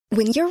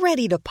When you're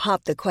ready to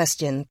pop the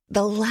question,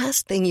 the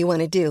last thing you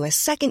want to do is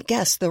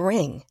second-guess the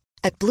ring.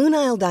 At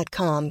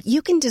BlueNile.com,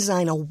 you can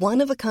design a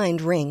one-of-a-kind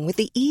ring with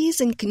the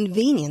ease and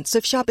convenience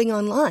of shopping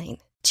online.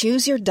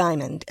 Choose your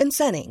diamond and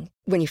setting.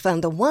 When you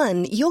find the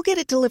one, you'll get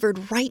it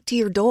delivered right to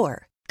your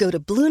door. Go to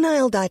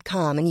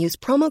BlueNile.com and use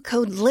promo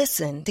code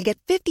LISTEN to get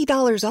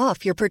 $50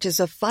 off your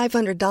purchase of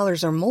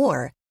 $500 or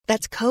more.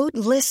 That's code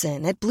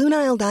LISTEN at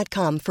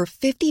BlueNile.com for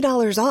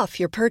 $50 off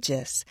your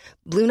purchase.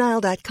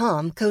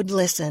 BlueNile.com, code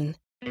LISTEN.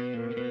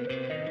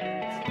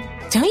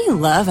 Don't you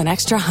love an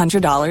extra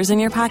 $100 in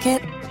your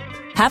pocket?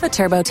 Have a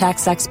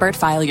TurboTax expert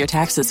file your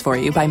taxes for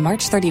you by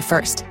March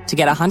 31st to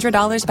get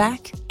 $100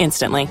 back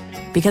instantly.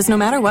 Because no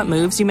matter what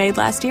moves you made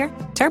last year,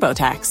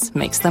 TurboTax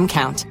makes them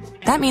count.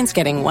 That means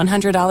getting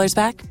 $100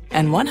 back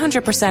and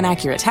 100%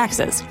 accurate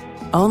taxes,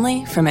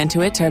 only from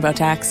Intuit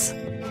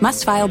TurboTax.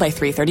 Must file by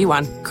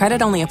 3/31.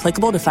 Credit only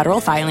applicable to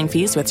federal filing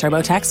fees with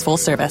TurboTax full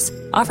service.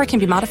 Offer can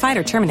be modified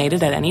or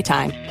terminated at any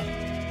time.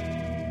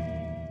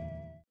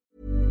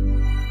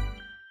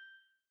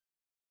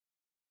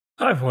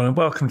 Hi everyone and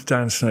welcome to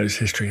Dan Snow's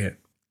History Hit.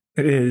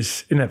 It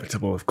is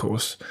inevitable, of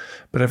course,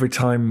 but every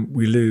time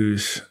we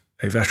lose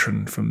a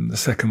veteran from the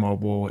Second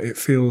World War, it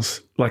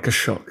feels like a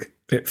shock.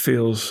 It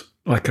feels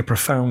like a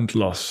profound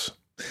loss,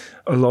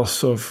 a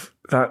loss of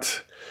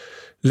that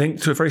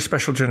linked to a very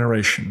special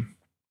generation,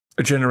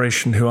 a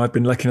generation who I've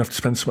been lucky enough to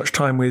spend so much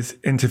time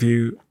with,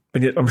 interview,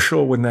 and yet I'm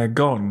sure when they're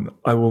gone,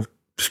 I will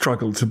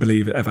struggle to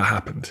believe it ever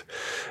happened.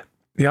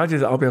 The idea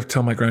that I'll be able to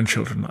tell my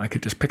grandchildren that I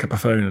could just pick up a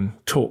phone and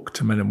talk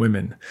to men and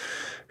women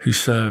who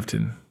served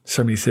in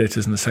so many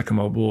theatres in the Second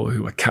World War,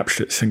 who were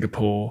captured at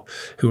Singapore,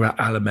 who were at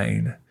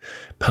Alamein,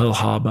 Pearl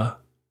Harbor,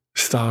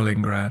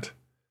 Stalingrad,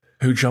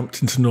 who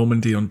jumped into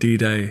Normandy on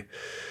D-Day,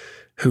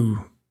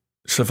 who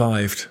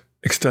survived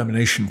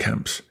extermination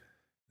camps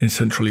in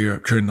Central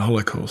Europe during the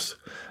Holocaust.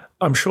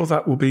 I'm sure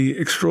that will be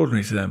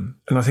extraordinary to them,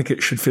 and I think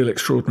it should feel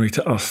extraordinary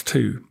to us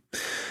too.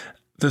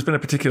 There's been a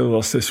particular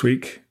loss this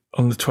week.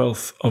 On the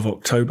 12th of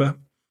October,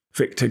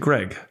 Victor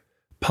Gregg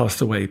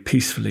passed away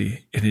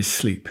peacefully in his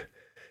sleep.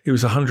 He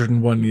was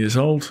 101 years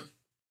old,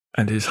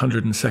 and his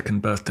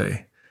 102nd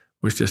birthday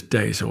was just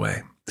days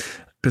away.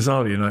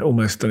 Bizarrely, and I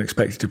almost don't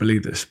expect you to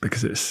believe this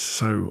because it's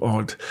so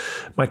odd,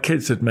 my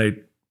kids had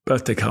made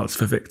birthday cards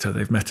for Victor.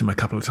 They've met him a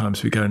couple of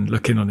times. We go and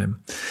look in on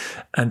him.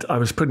 And I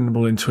was putting them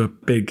all into a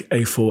big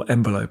A4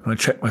 envelope, and I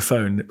checked my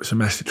phone. It was a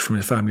message from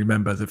a family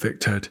member that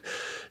Victor had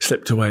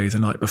slipped away the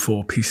night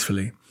before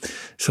peacefully.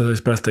 So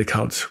those birthday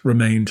cards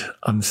remained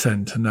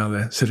unsent, and now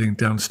they're sitting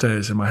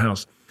downstairs in my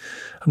house.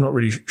 I'm not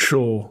really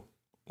sure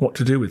what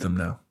to do with them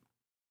now.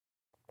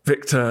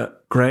 Victor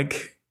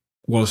Gregg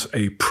was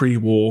a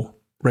pre-war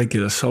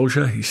regular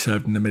soldier. He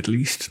served in the Middle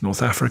East,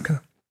 North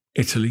Africa,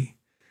 Italy.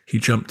 He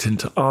jumped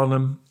into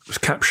Arnhem, was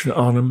captured at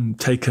Arnhem and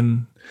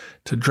taken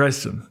to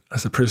Dresden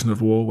as a prisoner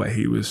of war, where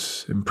he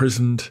was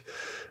imprisoned,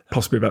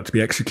 possibly about to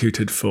be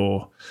executed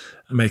for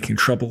making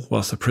trouble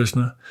whilst a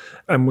prisoner,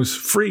 and was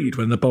freed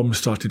when the bombs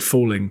started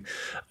falling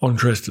on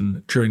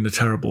Dresden during the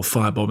terrible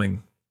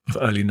firebombing of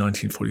early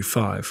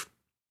 1945.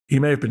 He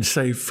may have been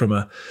saved from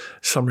a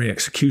summary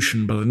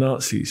execution by the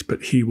Nazis,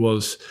 but he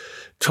was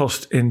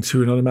tossed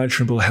into an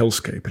unimaginable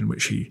hellscape in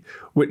which he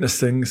witnessed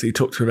things that he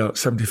talked to about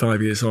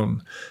 75 years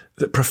on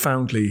that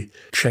profoundly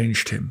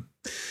changed him,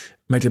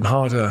 made him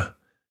harder,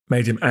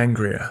 made him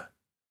angrier,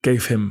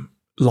 gave him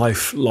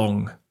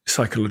lifelong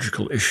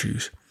psychological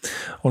issues.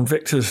 On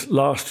Victor's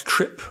last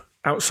trip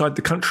outside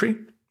the country,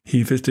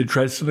 he visited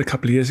Dresden a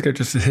couple of years ago,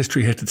 just as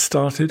History Hit had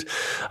started.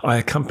 I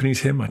accompanied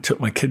him. I took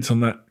my kids on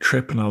that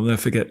trip, and I'll never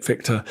forget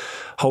Victor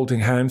holding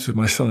hands with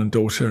my son and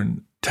daughter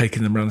and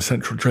taking them around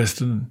central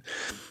Dresden and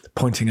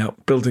pointing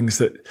out buildings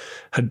that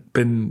had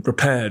been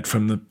repaired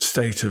from the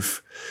state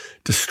of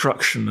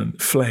destruction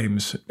and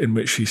flames in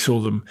which he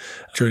saw them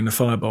during the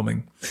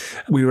firebombing.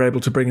 We were able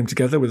to bring him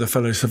together with a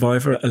fellow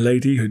survivor, a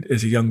lady who,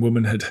 as a young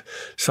woman, had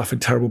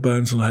suffered terrible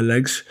burns on her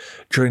legs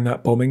during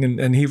that bombing,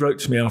 and he wrote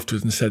to me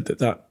afterwards and said that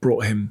that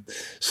brought him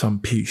some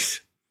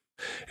peace.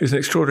 He was an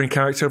extraordinary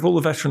character. Of all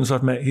the veterans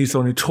I've met, he's the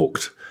one who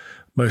talked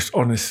most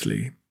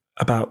honestly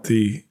about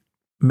the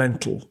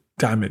mental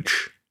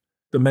damage,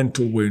 the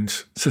mental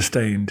wounds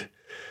sustained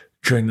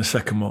during the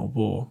Second World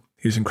War.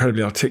 He was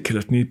incredibly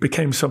articulate, and he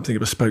became something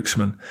of a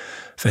spokesman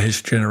for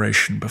his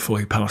generation before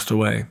he passed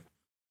away.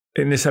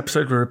 In this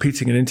episode, we're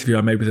repeating an interview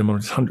I made with him on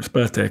his 100th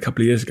birthday a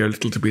couple of years ago.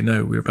 Little did we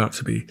know we were about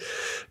to be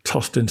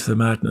tossed into the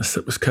madness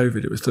that was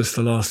COVID. It was just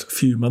the last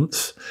few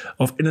months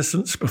of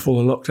innocence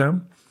before the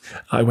lockdown.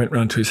 I went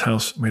round to his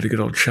house and we had a good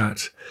old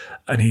chat,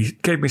 and he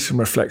gave me some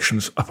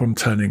reflections upon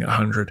turning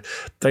 100.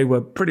 They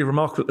were pretty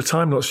remarkable at the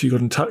time. Lots of you got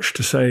in touch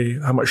to say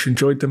how much you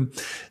enjoyed them.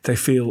 They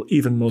feel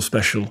even more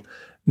special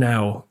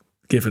now,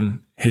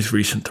 given his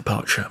recent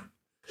departure.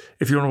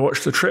 If you want to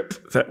watch the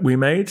trip that we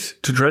made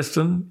to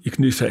Dresden, you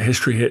can do so at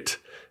historyhit.tv.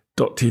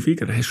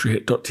 Go to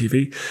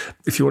historyhit.tv.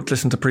 If you want to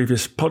listen to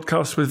previous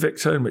podcasts with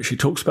Victor in which he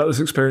talks about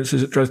his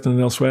experiences at Dresden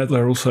and elsewhere,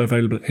 they're also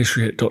available at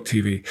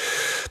historyhit.tv.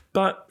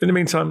 But in the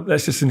meantime,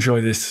 let's just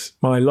enjoy this,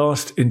 my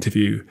last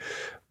interview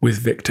with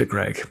Victor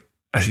Gregg.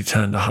 as he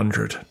turned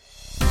 100.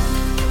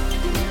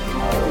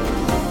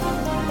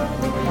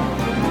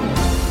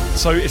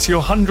 So it's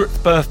your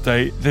 100th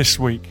birthday this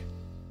week.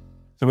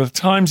 There were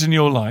times in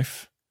your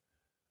life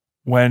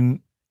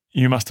when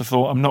you must have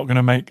thought, I'm not going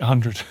to make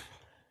 100.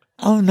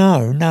 Oh,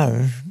 no.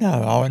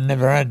 I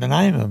never had the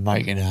aim of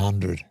making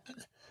 100.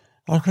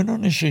 I can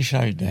honestly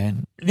say,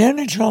 Dan, the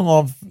only time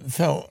I've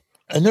felt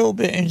a little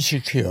bit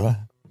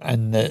insecure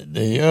and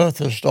the earth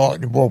has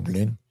started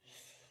wobbling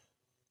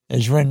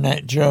is when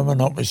that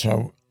German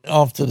officer,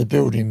 after the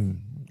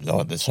building,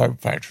 like the soap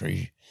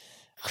factory,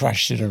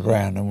 crashed to the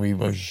ground and we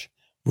was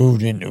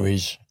wheeled into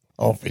his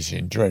office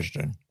in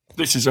Dresden.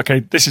 This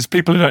is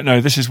people who don't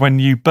know, this is when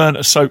you burnt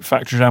a soap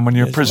factory down when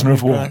you're a prisoner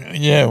of war.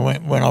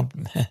 When I...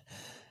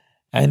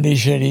 And he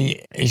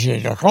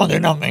said, I can't do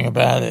nothing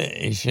about it.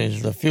 He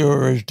says, the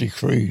Fuhrer has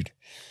decreed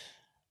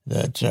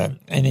that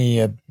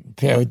any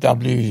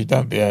POWs who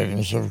don't behave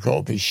themselves have got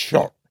to be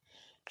shot.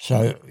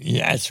 So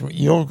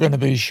you're going to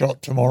be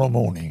shot tomorrow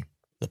morning,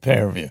 the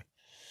pair of you.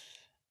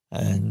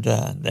 And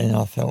then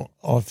I thought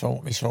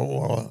myself,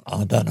 well,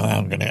 I don't know how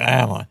I'm going to,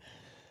 am I?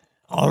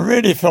 I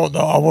really felt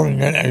that I wasn't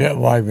going to get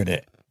away with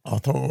it. I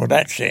thought, well,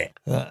 that's it.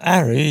 But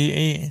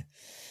Harry,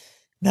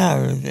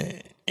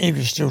 he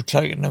was still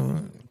taking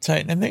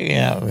the mickey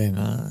out of him.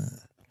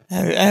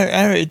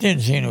 Harry, it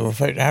didn't seem to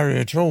affect Harry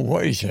at all,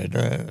 what he said.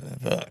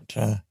 But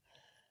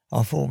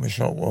I thought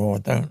myself, well, I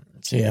don't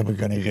see how we're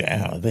going to get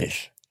out of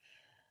this.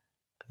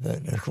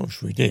 But of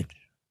course we did.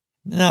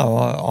 No,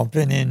 I've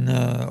been in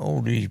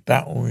all these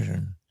battles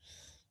and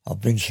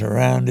I've been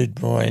surrounded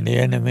by the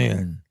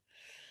enemy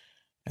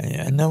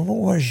and I've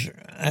always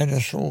had a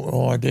sort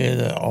of idea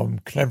that I'm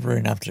clever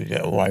enough to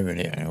get away with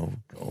it,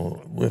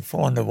 or we'll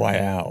find a way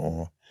out,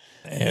 or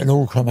it'll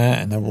all come out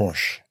in the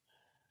wash.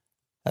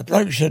 A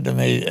bloke said to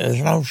me, there's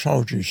an old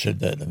soldier who said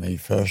that to me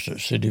first at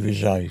Sidi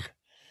Rezaigue,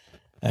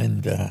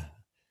 and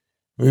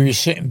we were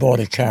sitting by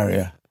the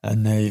carrier,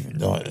 and a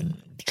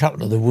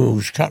couple of the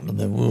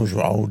wheels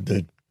were old,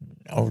 the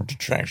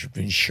tracks had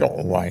been shot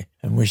away,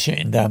 and we're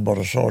sitting down by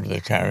the side of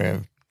the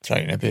carrier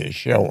taking a bit of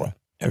shelter.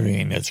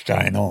 Everything that's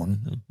going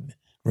on,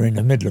 we're in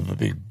the middle of a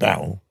big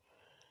battle,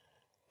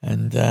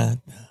 and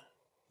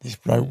this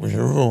bloke was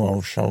a real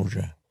old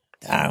soldier.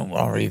 Don't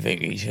worry, Vic,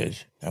 he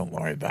says. Don't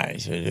worry about it. He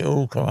says, it'll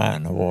all come out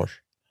in the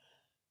wash.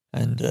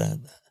 And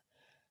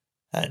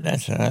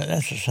that's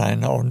a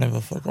saying that I've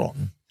never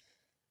forgotten.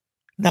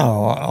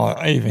 No,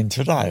 I even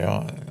today,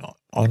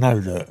 I know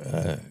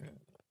that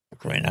I've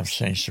got enough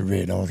sense to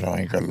realise I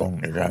ain't got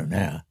long to go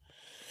now.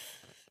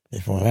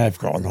 If I have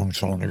got a long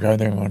time to go,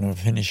 then I'm going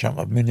to finish up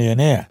a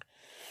millionaire.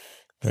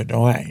 But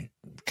I ain't.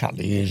 A couple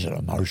of years at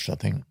the most, I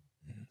think.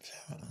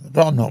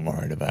 But I'm not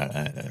worried about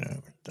that.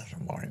 It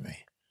doesn't worry me.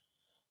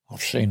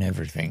 I've seen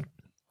everything.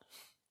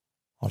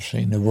 I've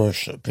seen the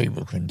worst that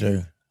people can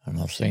do, and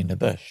I've seen the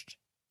best.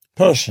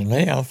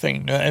 Personally, I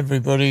think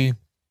that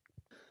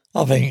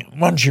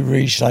once you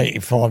reach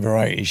 85 or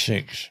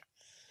 86,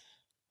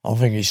 I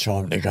think it's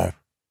time to go.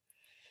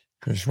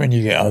 Because when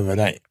you get over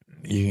that,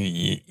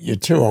 you're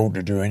too old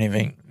to do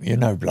anything. You're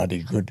no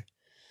bloody good.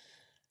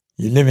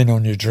 You're living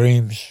on your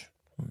dreams,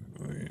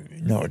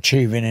 not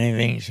achieving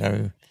anything,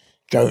 so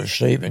go to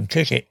sleep and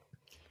kick it.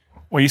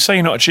 Well, you say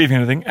you're not achieving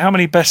anything. How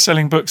many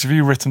best-selling books have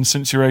you written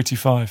since you're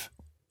 85?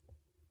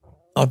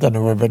 I don't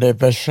know whether they're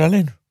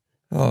best-selling.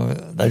 Well,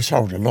 they've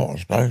sold a lot, I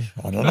suppose.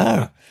 I don't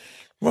know.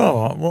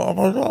 Well, what have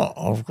I got?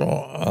 I've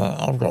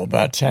got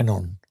about 10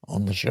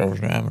 on the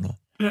shelves now, haven't I?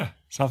 Yeah.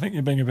 So I think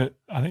you're being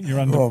you're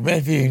under. Well,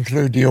 if you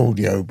include the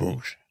audio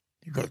books,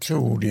 you've got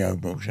 2 audio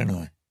books, haven't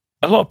I?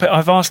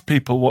 I've asked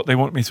people what they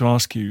want me to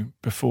ask you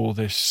before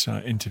this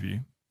interview,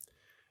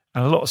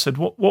 and a lot said,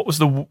 what was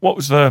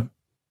the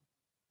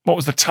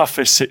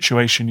toughest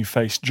situation you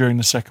faced during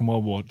the Second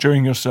World War,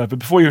 during your service,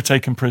 before you were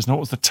taken prisoner? What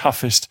was the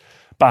toughest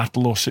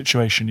battle or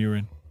situation you were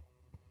in?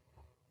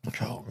 I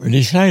can't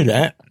really say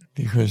that,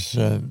 because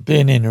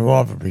being in the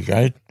Rifle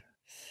Brigade,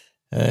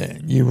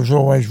 you was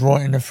always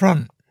right in the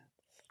front.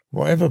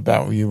 Whatever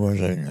battle you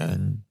was in,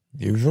 and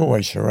you was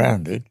always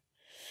surrounded.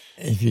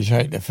 If you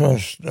take the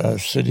first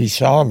Sidi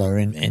Sala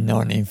in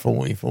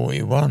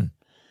 1940-41,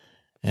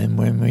 and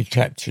when we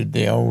captured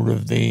the whole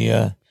of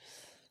the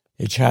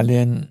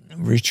Italian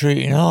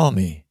retreating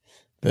army,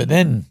 but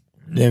then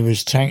there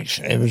was tanks.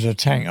 There was a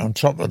tank on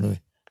top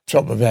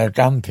of our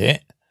gun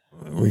pit.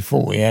 We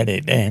thought we had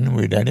it then.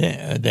 We'd had it.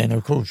 And then,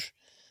 of course,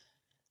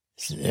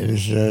 there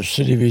was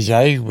Sidi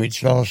Rezaigue,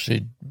 which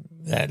lasted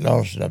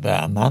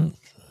about a month.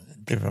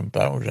 Different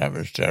battles. That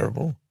was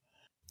terrible.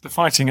 The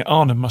fighting at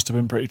Arnhem must have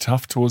been pretty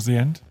tough towards the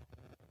end.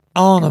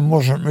 Arnhem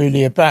wasn't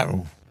really a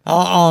battle.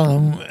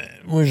 Arnhem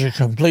was a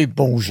complete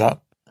balls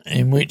up,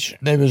 in which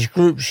there was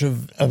groups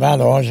of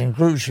Allies and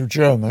groups of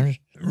Germans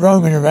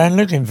roaming around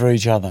looking for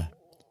each other.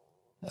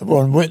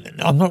 Well,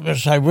 I'm not going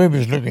to say we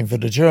was looking for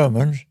the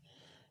Germans,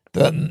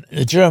 but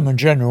the German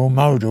General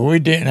Model, he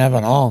didn't have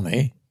an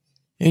army.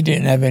 He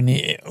didn't have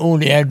any. All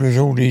he had was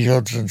all these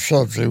odds and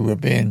sods who were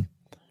being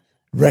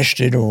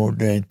rested or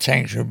their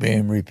tanks were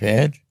being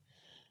repaired.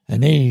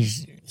 And he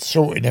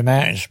sorted them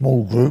out in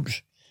small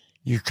groups,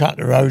 you cut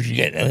the roads, you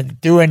get to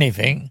do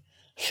anything,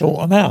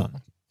 sort them out.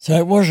 So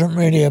it wasn't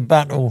really a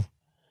battle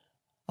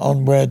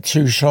on where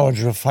two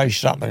sides were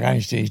faced up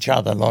against each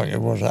other like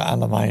it was at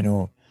Alamein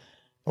or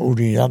all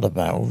these other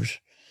battles.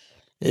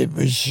 It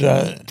was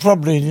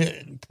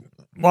probably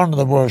one of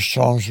the worst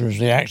times was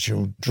the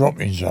actual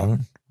dropping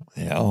zone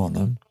at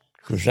Arnhem,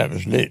 because that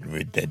was lit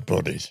with dead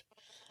bodies.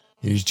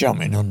 He was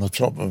jumping on the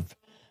top of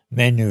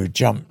men who had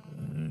jumped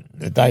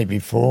the day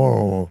before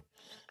or,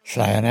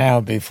 say, an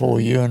hour before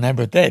you, and they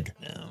were dead.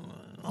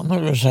 I'm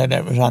not going to say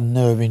that was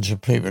unnerving to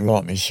people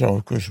like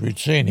myself, because we'd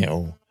seen it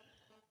all.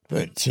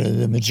 But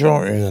the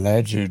majority of the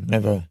lads who'd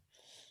never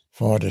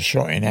fired a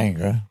shot in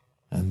anger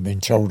and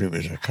been told it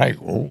was a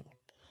cakewalk,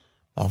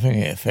 I think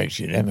it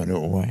affected them a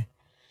little way.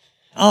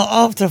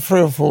 After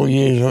 3 or 4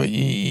 years,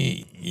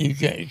 you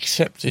get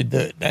accepted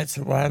that that's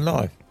the way of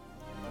life.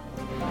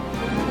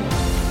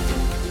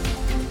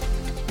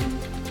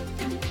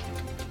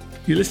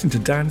 You listen to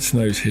Dan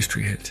Snow's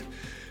History Hit.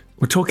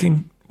 We're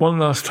talking one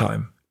last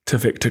time to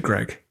Victor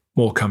Gregg.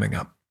 More coming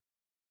up.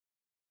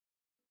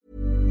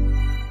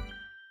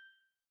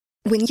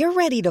 When you're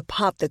ready to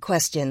pop the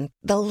question,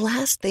 the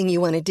last thing you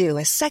want to do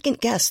is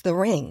second-guess the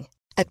ring.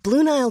 At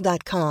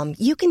BlueNile.com,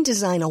 you can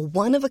design a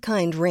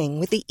one-of-a-kind ring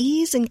with the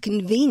ease and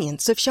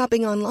convenience of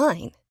shopping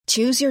online.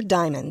 Choose your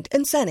diamond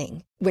and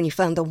setting. When you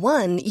find the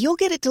one, you'll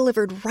get it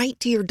delivered right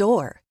to your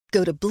door.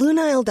 Go to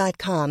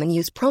BlueNile.com and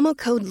use promo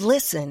code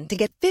LISTEN to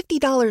get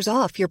 $50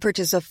 off your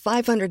purchase of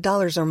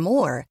 $500 or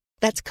more.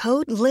 That's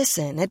code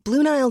LISTEN at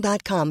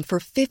BlueNile.com for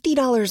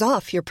 $50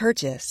 off your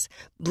purchase.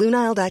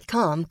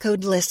 BlueNile.com,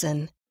 code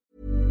LISTEN.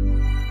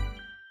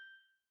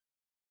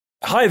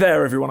 Hi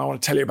there, everyone. I want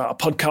to tell you about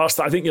a podcast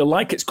that I think you'll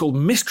like. It's called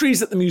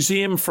Mysteries at the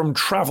Museum from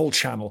Travel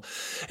Channel.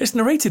 It's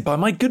narrated by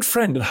my good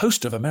friend and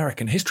host of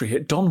American History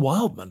Hit, Don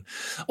Wildman.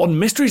 On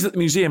Mysteries at the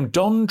Museum,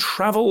 Don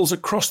travels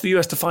across the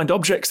US to find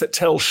objects that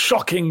tell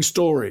shocking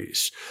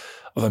stories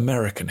of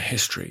American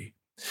history.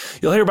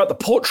 You'll hear about the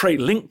portrait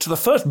linked to the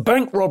first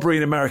bank robbery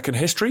in American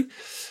history,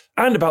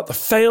 and about the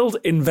failed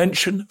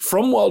invention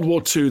from World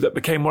War II that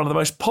became one of the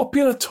most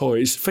popular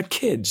toys for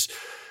kids.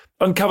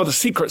 Uncover the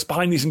secrets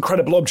behind these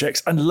incredible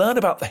objects and learn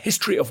about the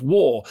history of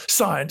war,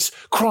 science,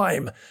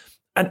 crime,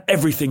 and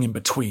everything in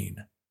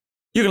between.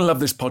 You're going to love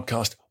this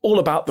podcast, all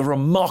about the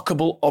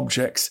remarkable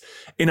objects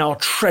in our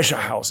treasure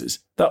houses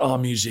that are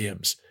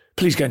museums.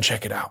 Please go and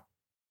check it out.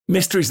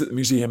 Mysteries at the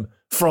Museum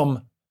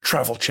from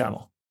Travel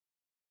Channel.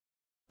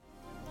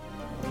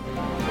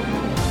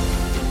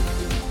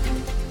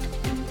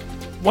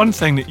 One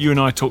thing that you and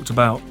I talked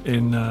about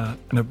in a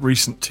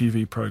recent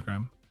TV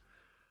programme,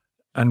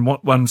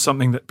 and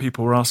something that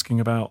people were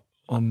asking about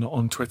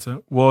on Twitter,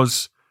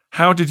 was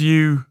how did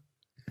you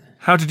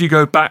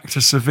go back to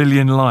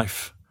civilian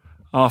life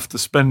after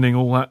spending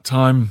all that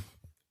time?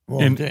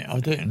 Well, I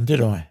didn't,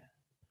 did I?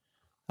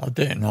 I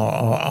didn't.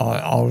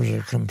 I was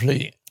a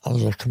complete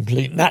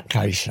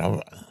nutcase.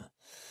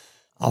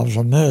 I was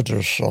a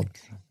murderous sod.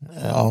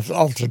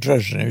 After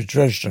Dresden, it was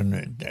Dresden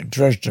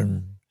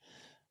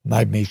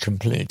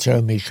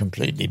turned me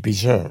completely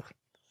berserk,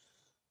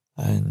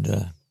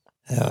 and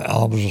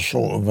I was a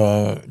sort of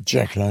a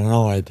Jekyll and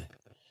Hyde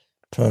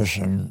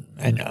person,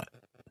 and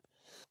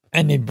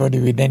anybody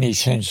with any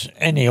sense,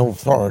 any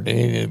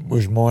authority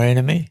was my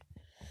enemy.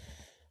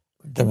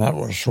 No matter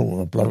what sort of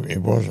a bloke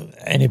it was,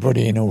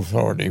 anybody in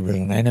authority was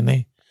an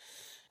enemy,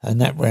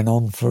 and that went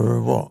on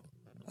for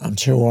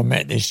until I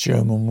met this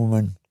German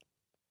woman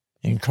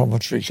in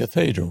Coventry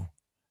Cathedral.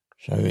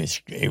 So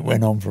it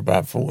went on for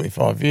about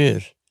 45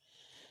 years.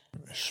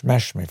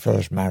 Smashed my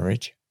first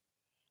marriage.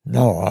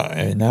 No,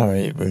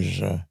 it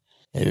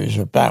was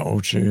a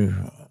battle to...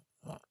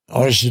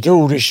 I used to do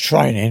all this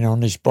training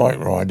on this bike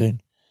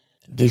riding,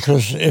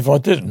 because if I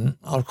didn't,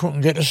 I couldn't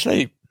get to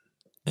sleep.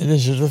 And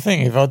this is the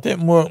thing, if I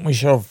didn't work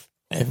myself,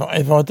 if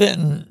I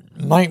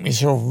didn't make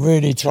myself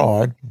really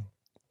tired,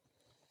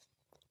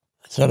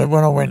 so that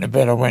when I went to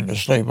bed, I went to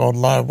sleep, I'd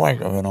lie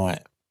awake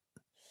overnight.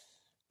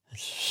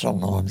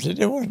 Sometimes it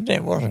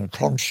wasn't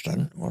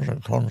constant.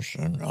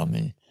 I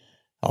mean,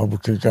 I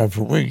could go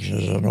for weeks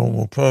as a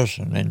normal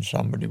person, then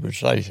somebody would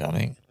say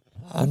something.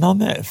 And I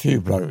met a few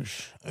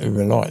blokes who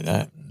were like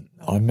that.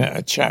 I met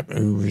a chap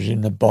who was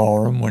in the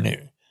barroom when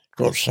it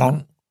got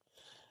sunk,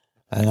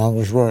 and I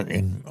was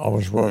working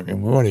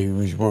well, he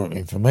was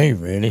working for me,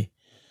 really.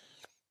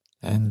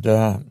 And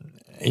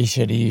he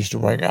said he used to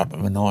wake up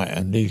in the night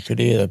and he could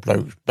hear the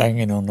blokes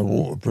banging on the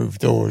waterproof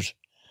doors.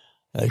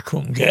 They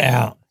couldn't get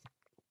out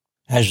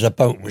as the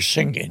boat was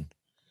sinking.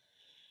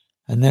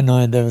 And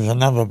then there was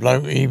another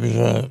bloke, he was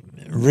a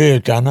rear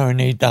gunner and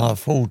he'd done a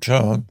full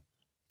term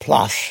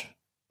plus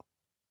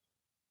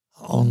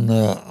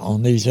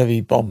on these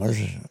heavy bombers.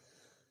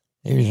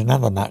 He was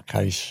another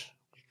nutcase,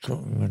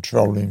 couldn't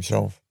control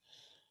himself.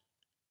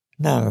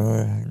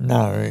 No,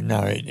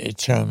 it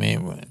turned me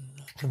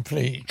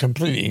completely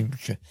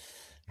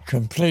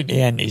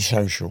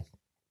antisocial,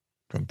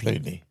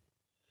 completely.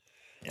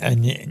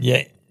 And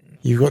yet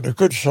you've got the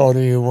good side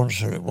of you who wants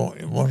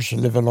to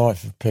live a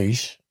life of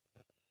peace,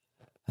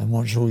 and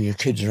wants all your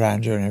kids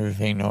around you and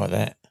everything like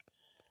that.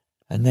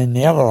 And then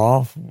the other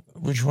half,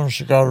 which wants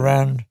to go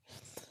around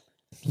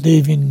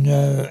leaving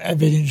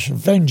evidence of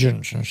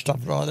vengeance and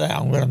stuff like that.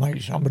 I'm going to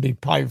make somebody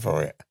pay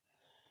for it.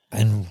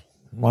 And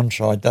one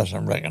side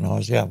doesn't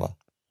recognise the other.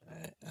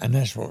 And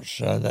that's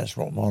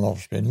what my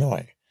life's been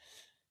like.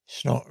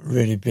 It's not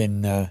really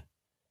been... the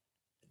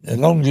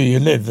longer you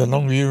live, the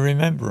longer you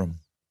remember them.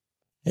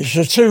 It's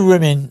the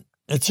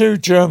two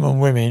German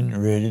women,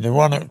 really, the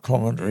one at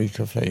Coventry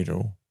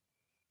Cathedral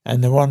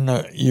and the one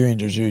that you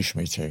introduced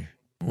me to.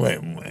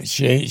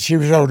 She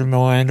was holding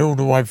my hand all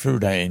the way through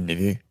that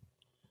interview,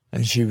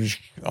 and she was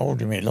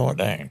holding me like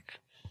that.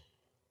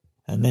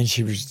 And then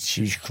she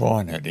was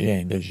crying at the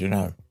end, as you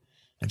know,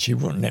 and she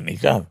wouldn't let me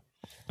go.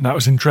 And that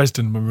was in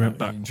Dresden when we went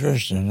back. In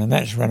Dresden, and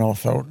that's when I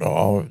felt that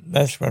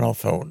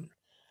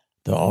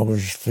I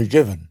was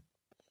forgiven,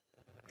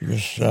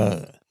 because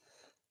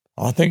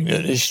I think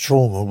that this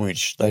trauma,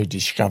 which they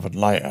discovered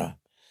later,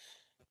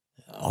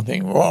 I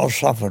think what I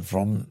suffered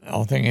from,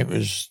 I think it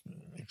was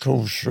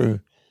caused through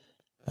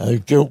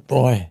guilt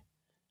by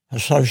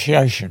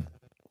association.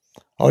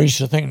 I used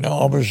to think that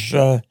I was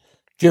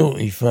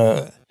guilty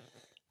for...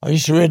 I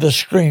used to hear the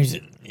screams.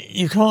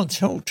 You can't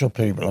talk to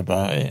people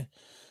about it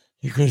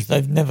because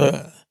they've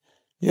never...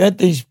 You had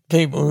these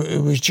people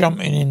who was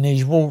jumping in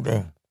these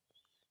water.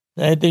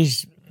 They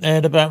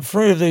had about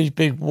 3 of these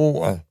big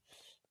water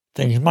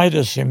things made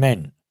of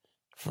cement,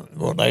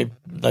 what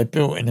they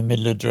built in the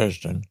middle of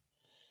Dresden,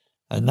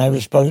 and they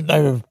were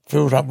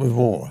filled up with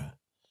water.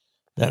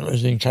 That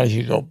was in case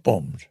it got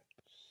bombed.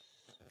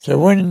 So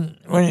when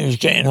it was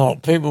getting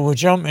hot, people were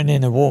jumping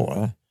in the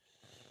water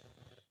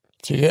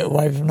to get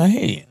away from the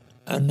heat,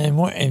 and then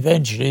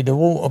eventually the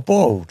water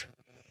boiled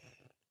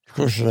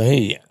because of the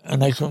heat,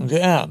 and they couldn't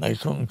get out. They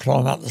couldn't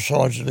climb up the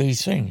sides of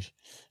these things,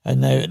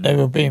 and they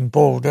were being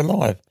boiled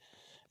alive.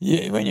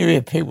 When you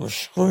hear people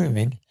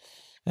screaming,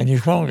 and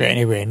you can't get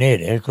anywhere near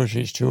there because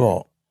it's too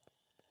hot,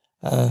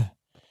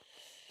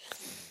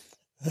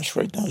 that's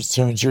what it does,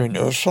 turns you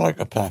into a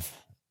psychopath.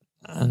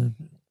 And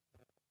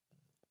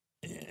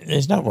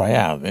there's no way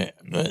out of it.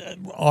 But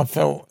I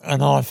felt that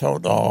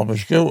I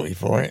was guilty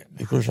for it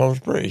because I was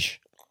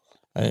British.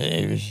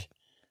 The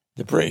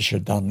British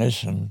had done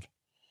this, and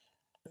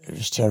it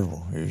was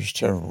terrible. It was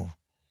terrible.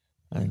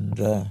 And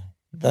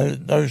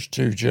those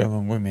 2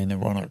 German women, the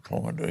one at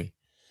Coventry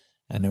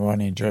and the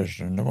one in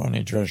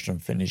Dresden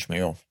finished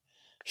me off.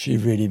 She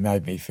really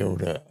made me feel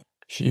that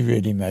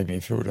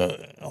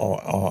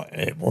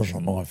it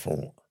wasn't my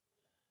fault,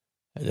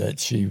 that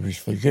she was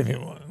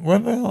forgiving.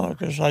 Whether I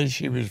could say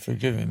she was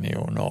forgiving me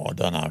or not, I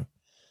don't know.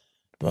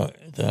 But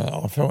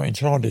I felt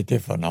entirely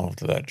different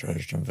after that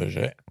Dresden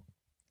visit.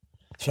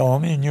 So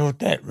I'm in your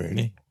debt,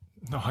 really.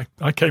 No,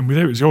 I came with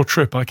you. It was your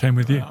trip. I came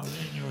with you. I'm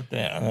in your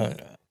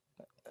debt.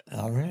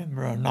 I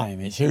remember her name.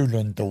 It's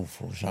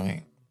Uhlendorf or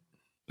something.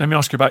 Let me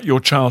ask you about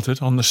your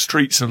childhood on the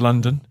streets of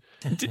London.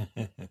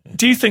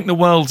 Do you think the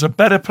world's a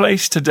better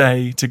place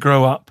today to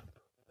grow up,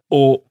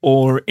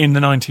 or in the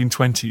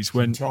 1920s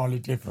when... It's entirely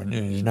different.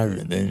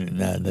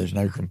 There's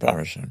no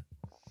comparison.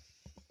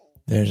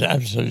 There's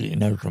absolutely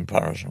no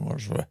comparison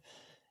whatsoever.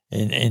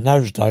 In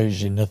those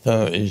days, in the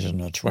 30s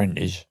and the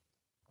 20s,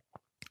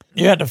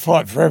 you had to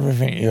fight for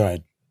everything you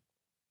had.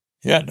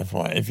 You had to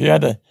fight. If you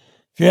had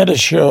a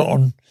shirt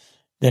on,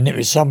 then it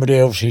was somebody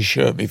else's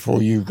shirt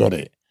before you got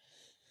it.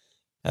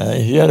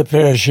 If you had a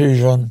pair of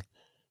shoes on,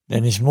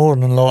 then it's more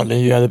than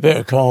likely you had a bit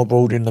of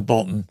cardboard in the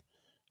bottom,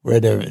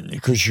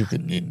 because you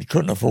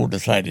couldn't afford to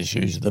take the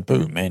shoes, the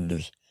boot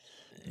menders.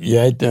 You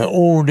had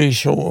all these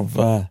sort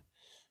of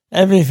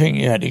everything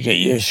you had to get.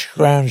 You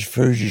scrounge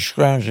food, you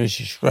scrounge this,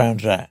 you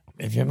scrounge that.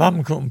 If your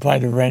mum couldn't pay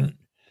the rent,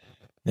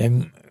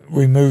 then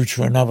we moved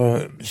to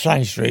another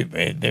same street.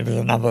 But there was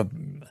another,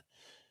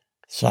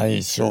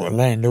 say, sort of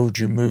landlord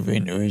you move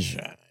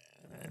into.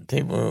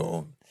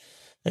 People.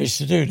 They used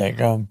to do that,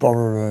 go and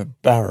borrow a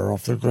barrow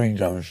off the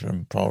Gringos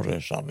and pile their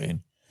stuff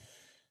in.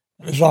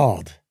 It was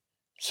hard.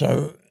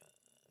 So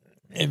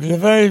it was a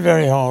very,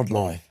 very hard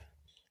life.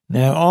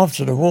 Now,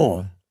 after the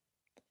war,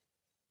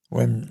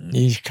 when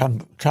these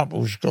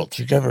couples got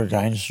together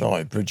again and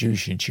started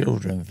producing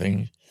children and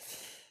things,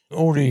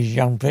 all these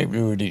young people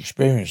who had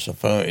experienced the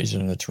 30s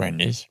and the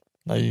 20s,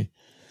 they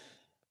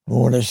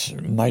more or less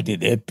made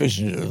it their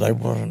business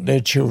that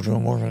their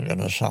children wasn't going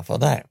to suffer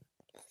that.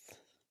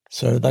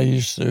 So they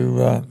used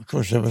to, of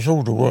course, there was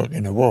all the work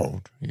in the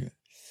world.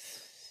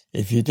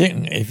 If you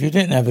didn't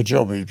have a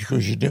job, it was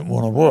because you didn't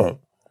want to work.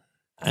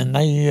 And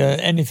they,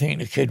 anything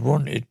the kid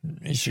wanted,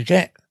 he should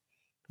get.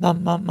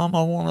 Mum,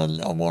 I want.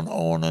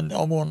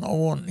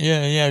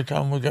 Yeah,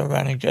 come, we'll go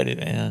around and get it.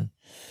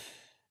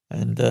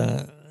 And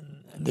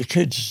the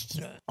kids,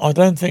 I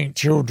don't think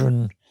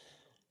children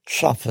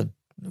suffered.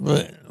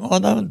 But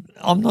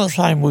I'm not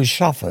saying we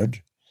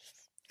suffered,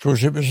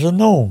 because it was the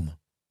norm.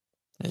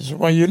 It's the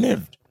way you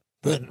lived.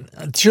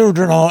 But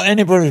children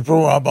anybody who's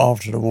brought up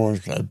after the war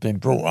has been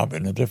brought up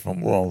in a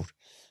different world,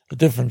 a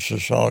different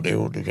society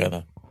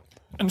altogether.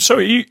 And so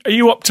are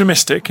you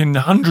optimistic in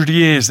 100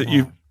 years that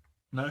you...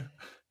 No?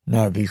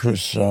 No,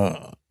 because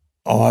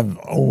I've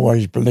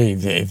always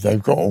believed that if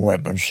they've got a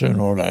weapon,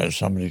 sooner or later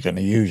somebody's going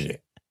to use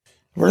it.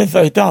 Well, if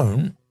they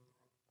don't,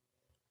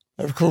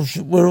 of course,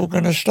 we're all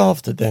going to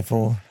starve to death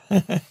or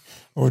die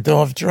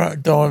of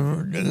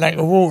lack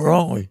of water,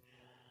 aren't we?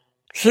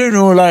 Sooner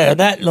or later,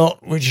 that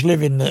lot which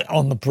live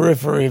on the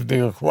periphery of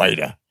the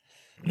equator,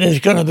 there's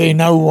going to be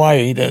no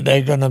way that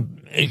they're going to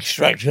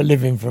extract a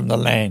living from the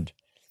land.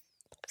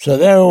 So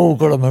they're all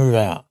got to move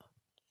out.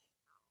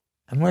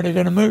 And where are they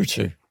going to move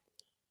to?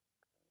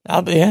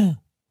 Up here?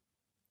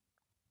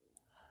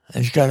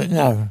 It's got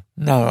to,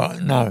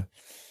 no.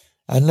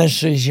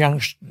 Unless these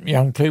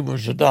young people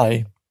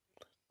today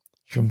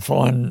can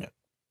find,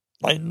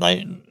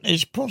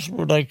 it's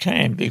possible they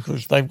can,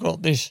 because they've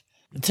got this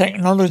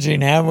technology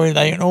now where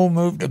they can all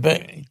move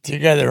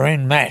together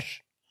en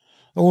masse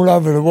all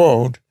over the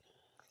world,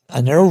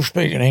 and they're all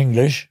speaking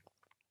English,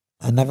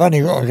 and they've only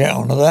got to get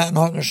onto that, and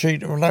I can see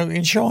the bloke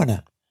in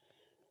China,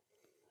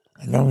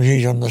 as long as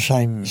he's on the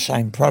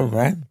same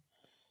program.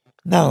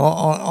 No,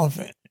 I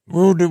think,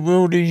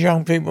 will these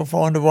young people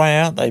find a way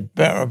out? They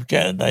better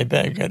get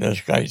their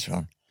skates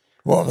on.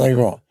 What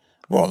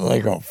have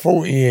they got?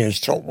 40 years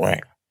top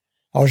whack.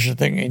 I should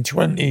think in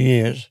 20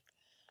 years'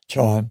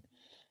 time,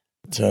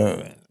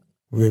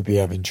 we'll be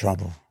having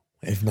trouble,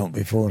 if not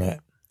before that.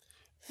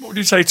 What would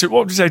you say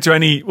to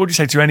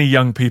any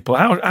young people?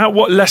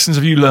 What lessons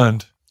have you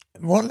learned?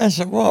 What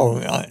lesson? Well,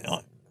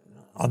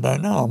 I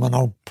don't know. I'm an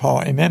old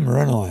party member,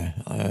 aren't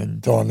I?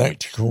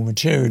 Dialectical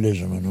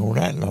materialism and all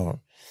that lot.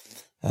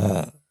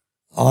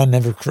 I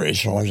never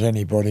criticise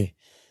anybody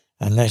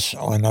unless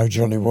I know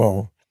jolly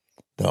well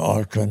that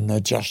I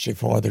can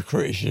justify the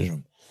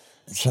criticism.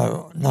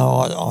 So, no,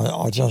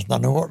 I just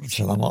don't know what to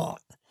tell them.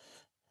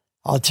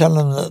 I tell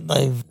them that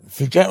they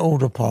forget all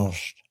the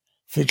past,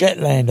 forget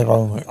land of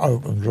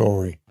open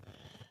glory.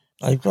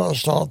 They've got to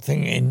start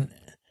thinking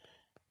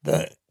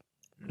that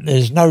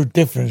there's no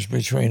difference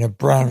between a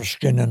brown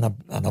skin and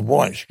a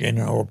white skin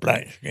or a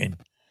black skin,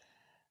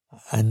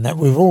 and that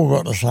we've all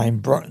got the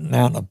same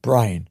amount of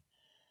brain,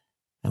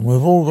 and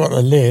we've all got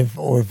to live,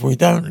 or if we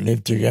don't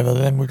live together,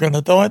 then we're going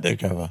to die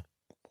together.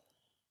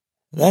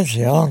 That's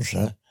the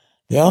answer.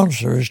 The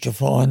answer is to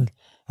find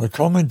a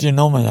common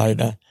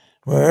denominator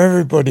where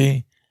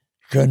everybody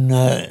can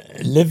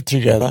live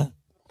together.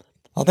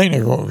 I think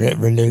they've got to get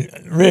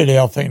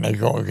I think they've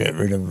got to get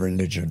rid of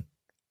religion.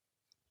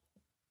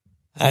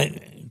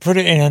 And put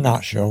it in a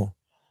nutshell,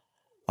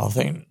 I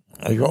think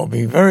they've got to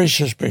be very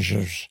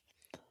suspicious.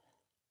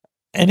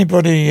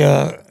 Anybody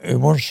who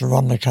wants to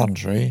run the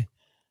country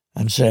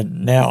and said,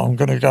 now I'm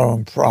going to go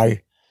and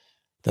pray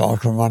that I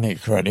can run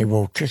it correctly,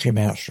 we'll kick him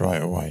out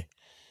straight away.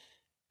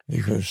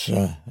 Because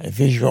if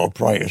he's got to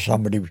pray to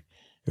somebody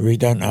who he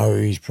don't know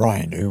who he's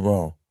praying to,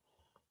 well,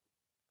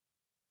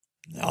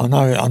 I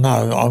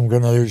know I'm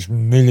going to lose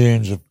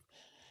millions of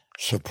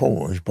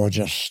supporters by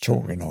just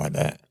talking like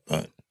that,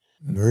 but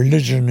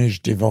religion is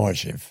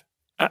divisive.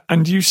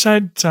 And you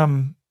said,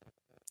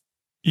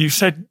 you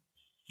think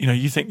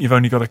you've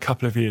only got a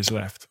couple of years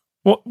left.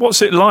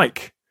 What's it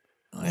like?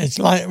 It's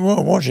like,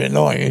 well, what's it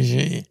like is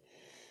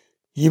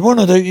you want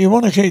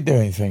to keep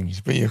doing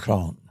things, but you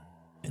can't.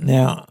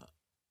 Now,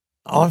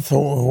 I've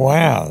thought of a way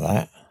out of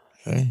that.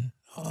 See,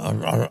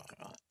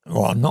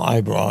 I'm not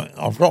able.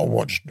 I've got to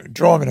watch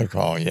driving a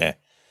car. Yeah,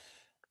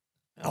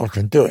 I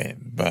can do it,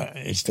 but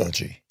it's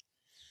dodgy.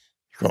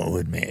 You've got to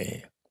admit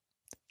it.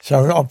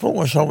 So I bought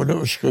myself a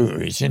little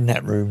scooter. It's in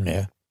that room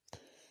there.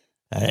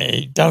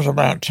 It does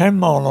about 10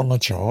 mile on the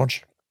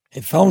charge.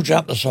 It folds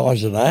up the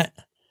size of that,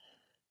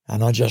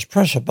 and I just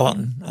press a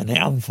button and it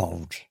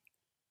unfolds.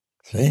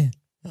 See?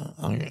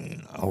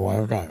 Away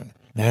I go.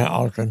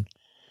 Now I can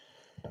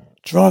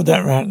drive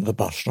that round to the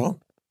bus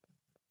stop,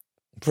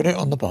 put it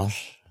on the bus,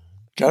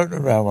 go to the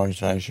railway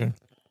station,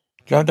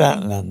 go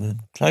down to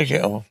London, take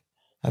it off,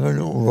 have a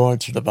little ride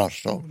to the bus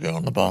stop, get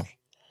on the bus,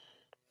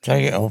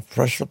 take it off,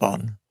 press the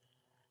button.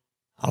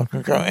 I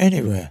can go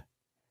anywhere.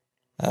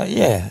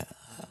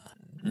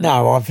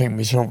 No, I think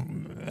myself,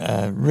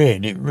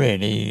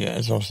 really,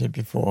 as I said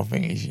before, I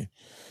think if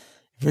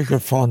we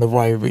could find a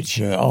way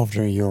which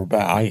after you're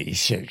about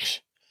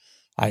 86,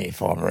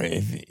 85,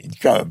 if you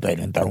go to bed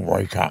and don't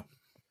wake up.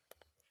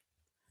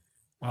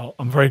 Well,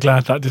 I'm very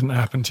glad that didn't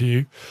happen to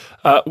you.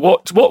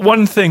 What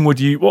one thing would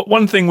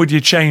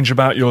you change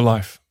about your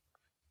life?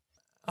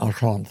 I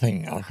can't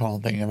think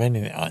of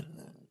anything.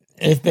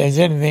 If there's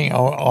anything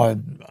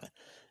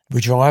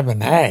which I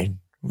haven't had,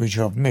 which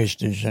I've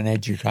missed, is an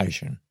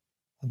education.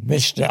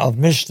 I've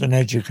missed an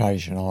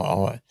education.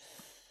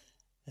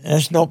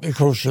 That's not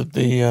because of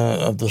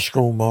the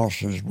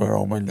schoolmasters where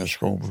I went to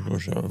school,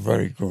 because they were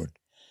very good.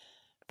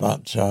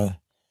 But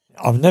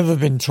I've never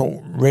been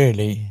taught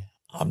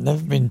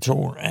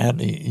how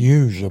to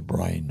use a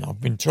brain.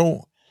 I've been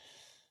taught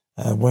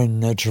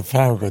when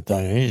Trafalgar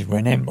Day is,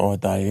 when Empire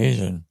Day is,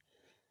 and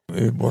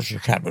what's the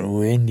capital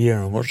of India,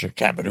 and what's the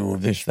capital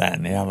of this, that,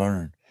 and the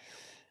other,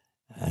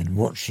 and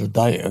what's the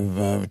date of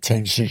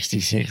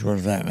 1066, what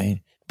does that mean?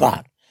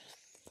 But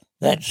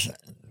that's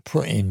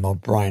put in my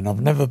brain.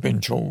 I've never been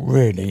taught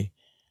really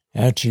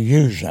how to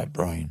use that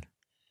brain.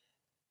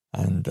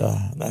 And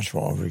that's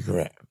what I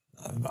regret.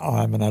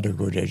 I haven't had a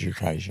good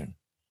education.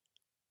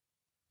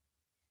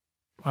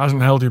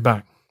 Hasn't held you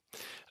back.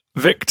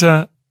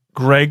 Victor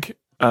Gregg,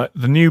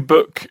 the new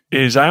book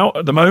is out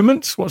at the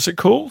moment. What's it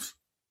called?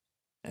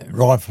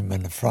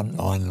 Rifleman, the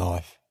Frontline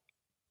Life.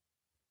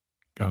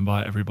 Go and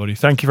buy it, everybody.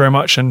 Thank you very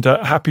much, and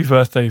happy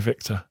birthday,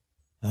 Victor.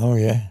 Oh,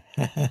 yeah.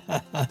 I feel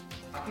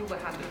the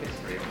hand of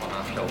history upon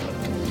our shoulders.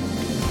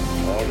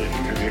 All this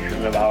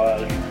tradition of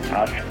ours,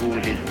 our school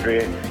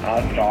history,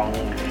 our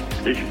songs,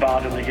 this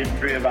part of the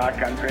history of our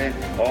country,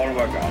 all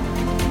were gone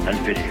and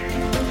finished.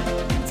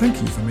 Thank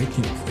you for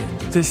making it to the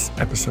end of this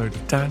episode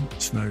of Dan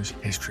Snow's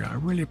History. I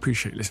really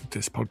appreciate listening to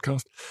this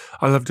podcast.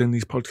 I love doing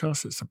these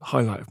podcasts. It's a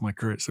highlight of my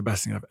career. It's the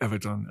best thing I've ever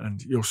done.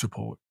 And your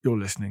support, your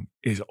listening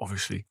is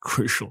obviously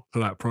crucial to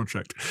that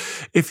project.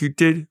 If you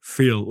did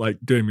feel like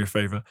doing me a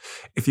favor,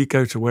 if you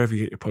go to wherever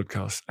you get your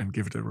podcasts and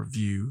give it a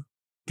review,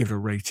 give it a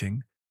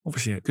rating,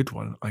 obviously a good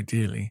one,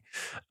 ideally,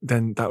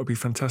 then that would be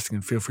fantastic,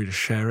 and feel free to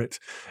share it.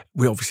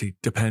 We obviously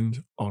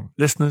depend on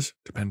listeners,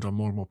 depend on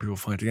more and more people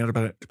finding out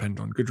about it, depend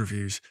on good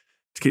reviews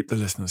to keep the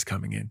listeners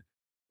coming in.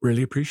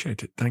 Really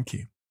appreciate it. Thank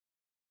you.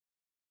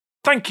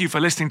 Thank you for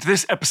listening to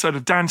this episode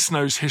of Dan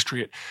Snow's History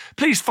Hit.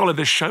 Please follow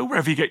this show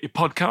wherever you get your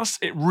podcasts.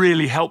 It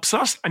really helps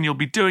us, and you'll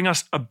be doing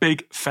us a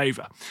big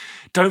favour.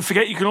 Don't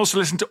forget, you can also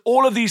listen to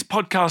all of these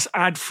podcasts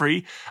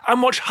ad-free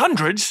and watch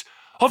hundreds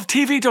of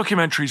TV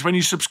documentaries when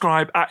you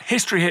subscribe at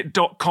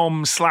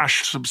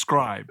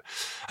historyhit.com/subscribe.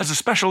 As a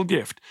special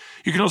gift,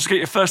 you can also get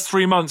your first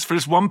 3 months for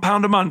just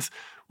 £1 a month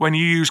when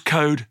you use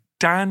code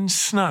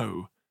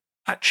DANSNOW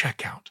at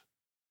checkout.